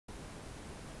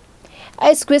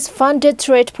A Swiss-funded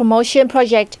trade promotion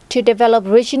project to develop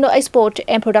regional export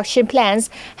and production plans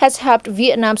has helped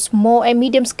Vietnam's small and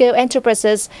medium-scale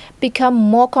enterprises become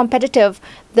more competitive,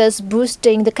 thus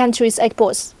boosting the country's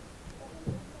exports.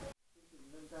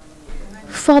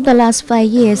 For the last 5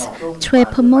 years,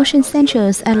 trade promotion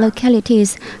centers and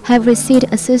localities have received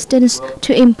assistance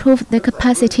to improve their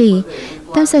capacity.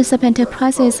 Thousands of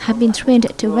enterprises have been trained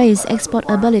to raise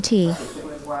exportability.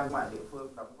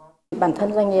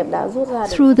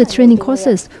 Through the training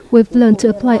courses, we've learned to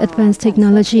apply advanced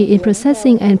technology in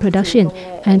processing and production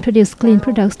and produce clean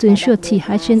products to ensure tea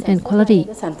hygiene and quality.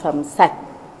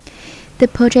 The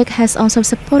project has also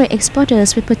supported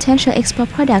exporters with potential export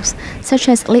products such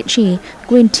as lychee,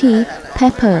 green tea,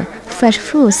 pepper, fresh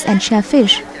fruits, and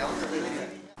shellfish.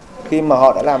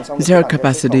 Their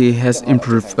capacity has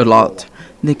improved a lot.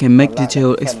 They can make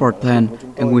detailed export plans,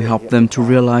 and we help them to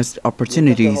realize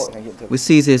opportunities. We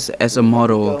see this as a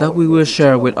model that we will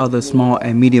share with other small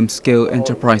and medium-scale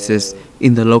enterprises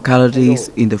in the localities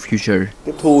in the future.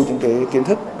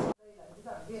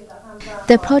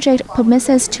 The project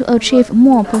promises to achieve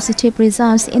more positive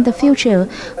results in the future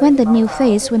when the new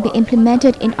phase will be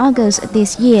implemented in August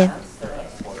this year.